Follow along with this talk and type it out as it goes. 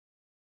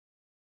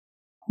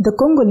The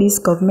Congolese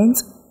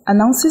government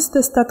announces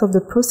the start of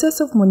the process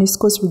of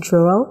MONUSCO's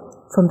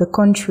withdrawal from the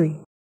country.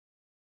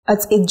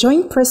 At a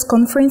joint press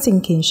conference in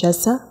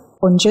Kinshasa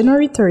on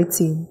January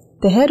 13,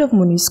 the head of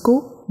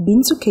MONUSCO,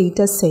 Bintou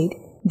Keita, said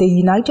the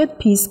United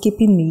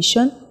Peacekeeping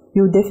Mission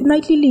will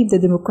definitely leave the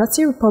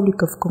Democratic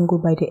Republic of Congo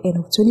by the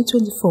end of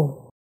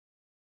 2024.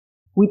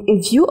 With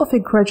a view of a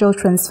gradual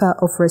transfer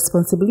of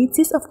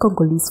responsibilities of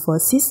Congolese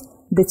forces,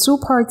 the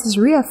two parties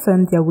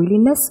reaffirmed their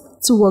willingness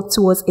to work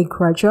towards a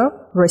gradual,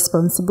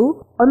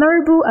 responsible,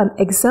 honorable and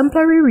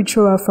exemplary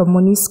withdrawal from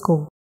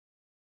MONUSCO.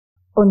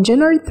 On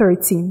January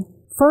 13,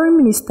 Foreign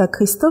Minister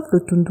Christophe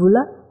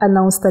Lutundula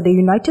announced that the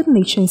United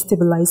Nations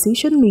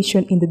Stabilization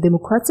Mission in the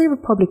Democratic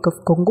Republic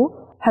of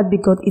Congo had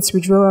begun its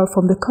withdrawal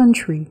from the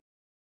country.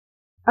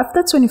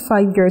 After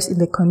 25 years in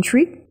the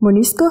country,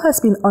 MONUSCO has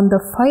been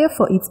under fire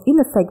for its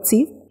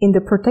ineffective in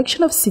the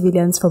protection of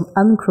civilians from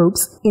armed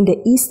groups in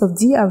the east of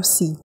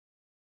DRC.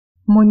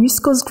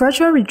 MONUSCO's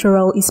gradual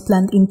withdrawal is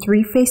planned in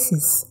 3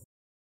 phases.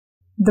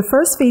 The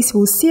first phase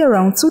will see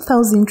around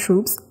 2,000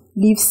 troops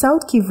leave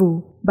South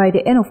Kivu by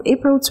the end of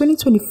April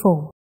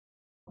 2024.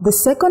 The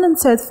second and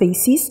third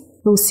phases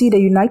will see the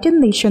United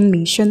Nations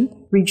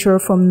mission withdraw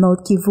from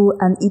North Kivu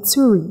and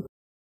Ituri.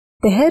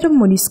 The head of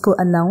MONUSCO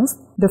announced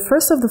the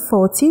first of the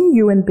 14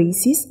 UN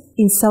bases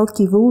in South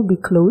Kivu will be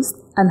closed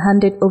and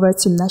handed over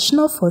to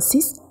national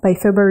forces by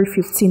February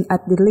 15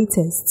 at the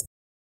latest.